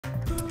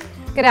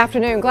Good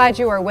afternoon. Glad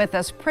you are with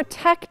us.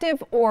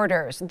 Protective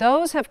orders.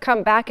 Those have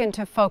come back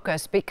into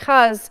focus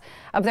because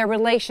of their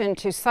relation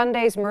to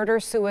Sunday's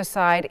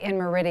murder-suicide in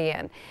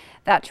Meridian.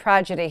 That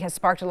tragedy has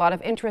sparked a lot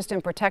of interest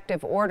in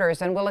protective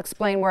orders, and we'll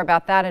explain more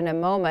about that in a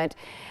moment.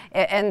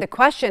 And the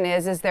question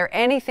is there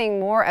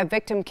anything more a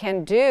victim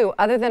can do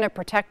other than a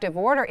protective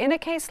order in a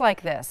case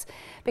like this?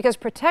 Because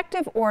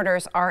protective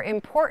orders are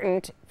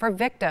important for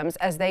victims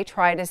as they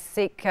try to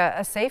seek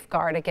a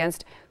safeguard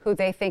against who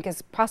they think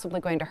is possibly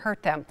going to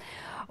hurt them.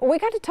 We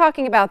got to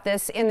talking about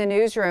this in the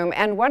newsroom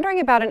and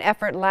wondering about an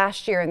effort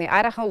last year in the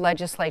Idaho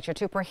legislature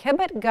to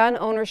prohibit gun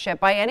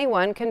ownership by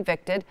anyone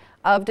convicted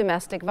of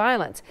domestic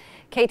violence.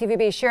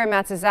 KTVB's Shira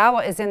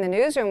Matsuzawa is in the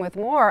newsroom with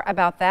more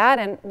about that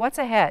and what's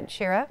ahead.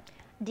 Shira?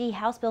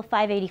 House Bill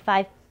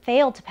 585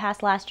 failed to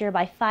pass last year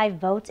by 5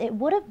 votes. It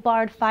would have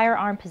barred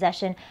firearm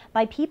possession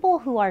by people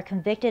who are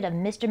convicted of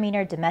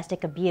misdemeanor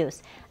domestic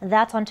abuse.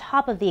 That's on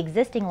top of the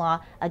existing law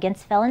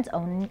against felons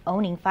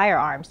owning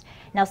firearms.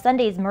 Now,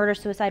 Sunday's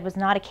murder-suicide was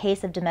not a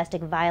case of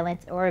domestic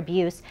violence or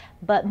abuse,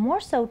 but more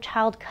so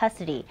child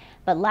custody.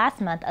 But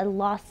last month, a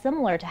law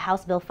similar to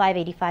House Bill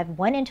 585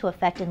 went into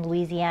effect in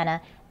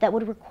Louisiana that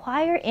would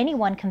require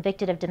anyone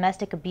convicted of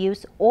domestic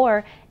abuse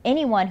or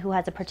anyone who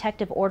has a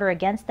protective order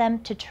against them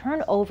to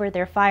turn over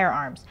their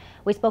firearms.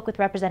 We spoke with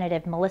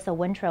Representative Melissa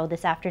Wintrow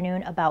this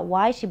afternoon about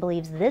why she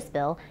believes this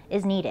bill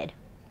is needed.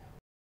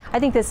 I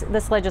think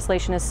this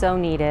legislation is so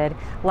needed.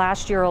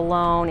 Last year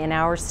alone in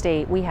our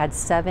state, we had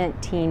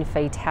 17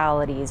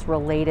 fatalities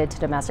related to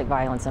domestic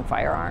violence and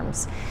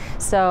firearms.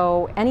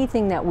 So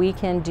anything that we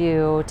can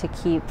do to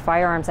keep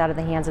firearms out of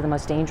the hands of the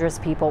most dangerous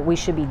people, we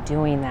should be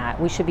doing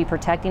that. We should be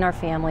protecting our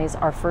families,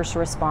 our first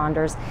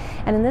responders,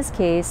 and in this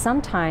case,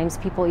 sometimes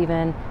people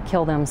even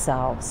kill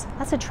themselves.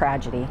 That's a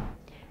tragedy.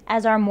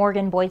 As our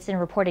Morgan Boyson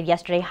reported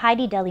yesterday,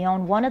 Heidi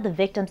DeLeon, one of the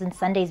victims in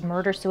Sunday's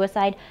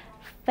murder-suicide,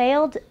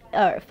 filed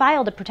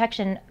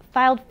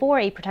for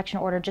a protection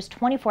order just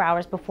 24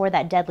 hours before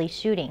that deadly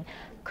shooting.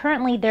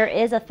 Currently, there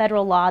is a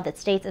federal law that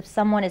states if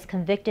someone is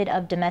convicted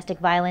of domestic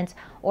violence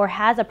or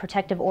has a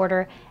protective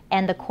order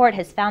and the court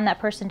has found that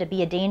person to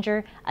be a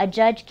danger, a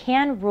judge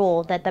can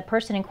rule that the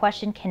person in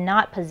question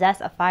cannot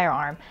possess a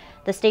firearm.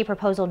 The state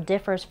proposal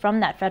differs from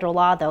that federal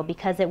law, though,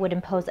 because it would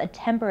impose a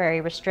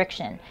temporary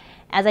restriction.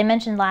 As I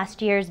mentioned,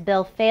 last year's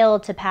bill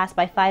failed to pass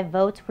by 5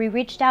 votes. We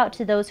reached out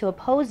to those who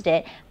opposed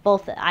it,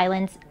 both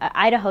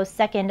Idaho's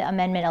Second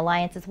Amendment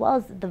Alliance as well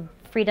as the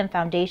Freedom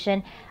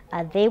Foundation.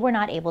 They were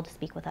not able to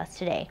speak with us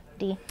today.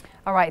 Dee?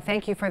 All right,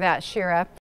 thank you for that, Shira.